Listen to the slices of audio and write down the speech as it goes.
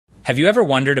Have you ever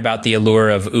wondered about the allure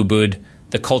of Ubud,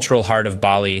 the cultural heart of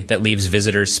Bali that leaves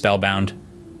visitors spellbound?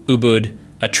 Ubud,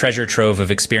 a treasure trove of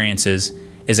experiences,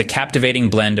 is a captivating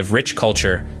blend of rich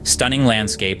culture, stunning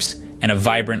landscapes, and a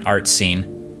vibrant art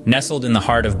scene. Nestled in the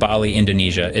heart of Bali,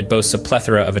 Indonesia, it boasts a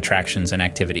plethora of attractions and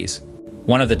activities.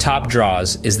 One of the top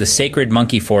draws is the sacred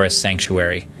monkey forest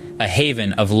sanctuary, a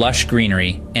haven of lush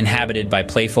greenery inhabited by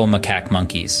playful macaque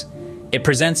monkeys. It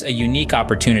presents a unique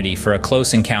opportunity for a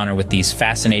close encounter with these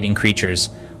fascinating creatures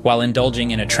while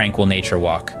indulging in a tranquil nature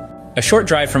walk. A short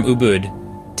drive from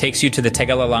Ubud takes you to the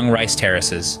Tegallalang Rice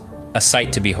Terraces, a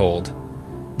sight to behold.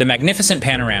 The magnificent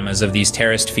panoramas of these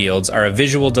terraced fields are a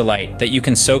visual delight that you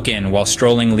can soak in while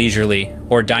strolling leisurely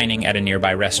or dining at a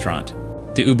nearby restaurant.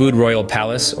 The Ubud Royal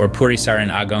Palace, or Purisaran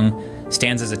Agong,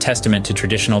 stands as a testament to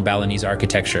traditional Balinese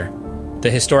architecture. The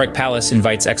historic palace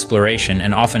invites exploration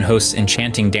and often hosts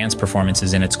enchanting dance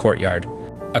performances in its courtyard.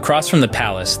 Across from the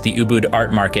palace, the Ubud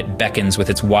Art Market beckons with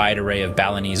its wide array of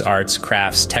Balinese arts,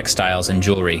 crafts, textiles, and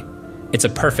jewelry. It's a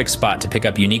perfect spot to pick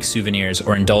up unique souvenirs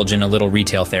or indulge in a little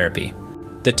retail therapy.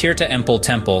 The Tirta Empul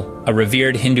temple, a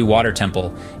revered Hindu water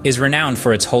temple, is renowned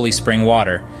for its holy spring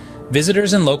water.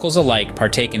 Visitors and locals alike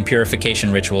partake in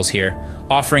purification rituals here,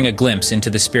 offering a glimpse into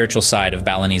the spiritual side of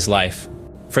Balinese life.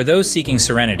 For those seeking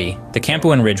serenity, the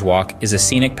Campuan Ridge Walk is a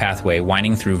scenic pathway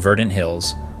winding through verdant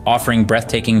hills, offering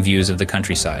breathtaking views of the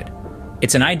countryside.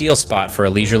 It's an ideal spot for a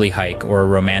leisurely hike or a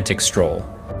romantic stroll.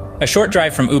 A short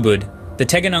drive from Ubud, the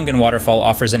Tegallalang waterfall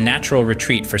offers a natural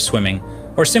retreat for swimming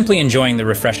or simply enjoying the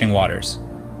refreshing waters.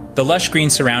 The lush green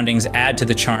surroundings add to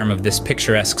the charm of this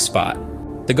picturesque spot.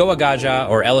 The Goa Gajah,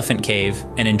 or Elephant Cave,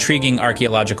 an intriguing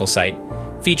archaeological site,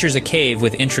 features a cave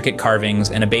with intricate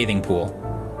carvings and a bathing pool.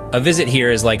 A visit here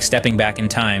is like stepping back in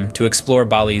time to explore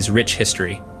Bali's rich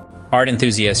history. Art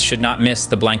enthusiasts should not miss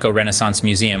the Blanco Renaissance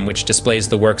Museum, which displays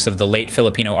the works of the late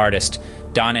Filipino artist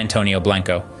Don Antonio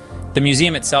Blanco. The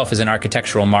museum itself is an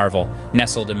architectural marvel,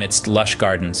 nestled amidst lush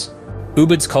gardens.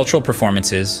 Ubud's cultural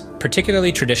performances,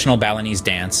 particularly traditional Balinese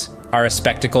dance, are a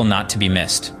spectacle not to be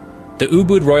missed. The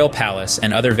Ubud Royal Palace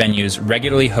and other venues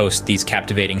regularly host these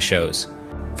captivating shows.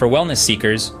 For wellness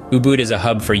seekers, Ubud is a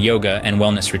hub for yoga and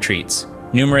wellness retreats.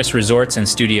 Numerous resorts and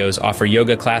studios offer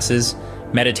yoga classes,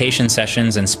 meditation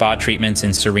sessions, and spa treatments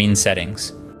in serene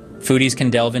settings. Foodies can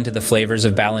delve into the flavors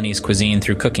of Balinese cuisine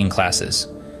through cooking classes.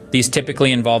 These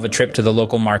typically involve a trip to the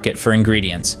local market for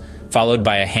ingredients, followed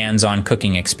by a hands-on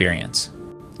cooking experience.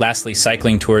 Lastly,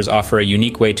 cycling tours offer a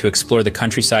unique way to explore the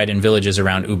countryside and villages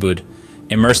around Ubud,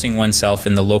 immersing oneself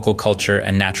in the local culture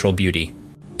and natural beauty.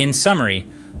 In summary,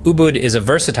 Ubud is a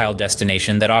versatile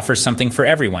destination that offers something for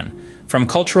everyone, from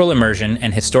cultural immersion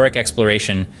and historic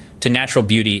exploration to natural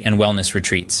beauty and wellness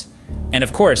retreats. And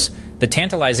of course, the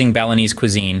tantalizing Balinese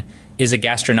cuisine is a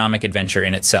gastronomic adventure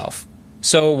in itself.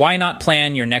 So why not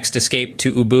plan your next escape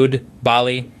to Ubud,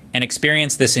 Bali, and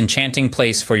experience this enchanting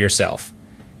place for yourself?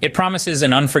 It promises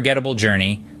an unforgettable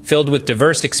journey, filled with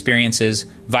diverse experiences,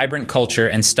 vibrant culture,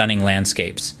 and stunning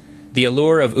landscapes. The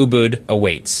allure of Ubud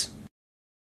awaits.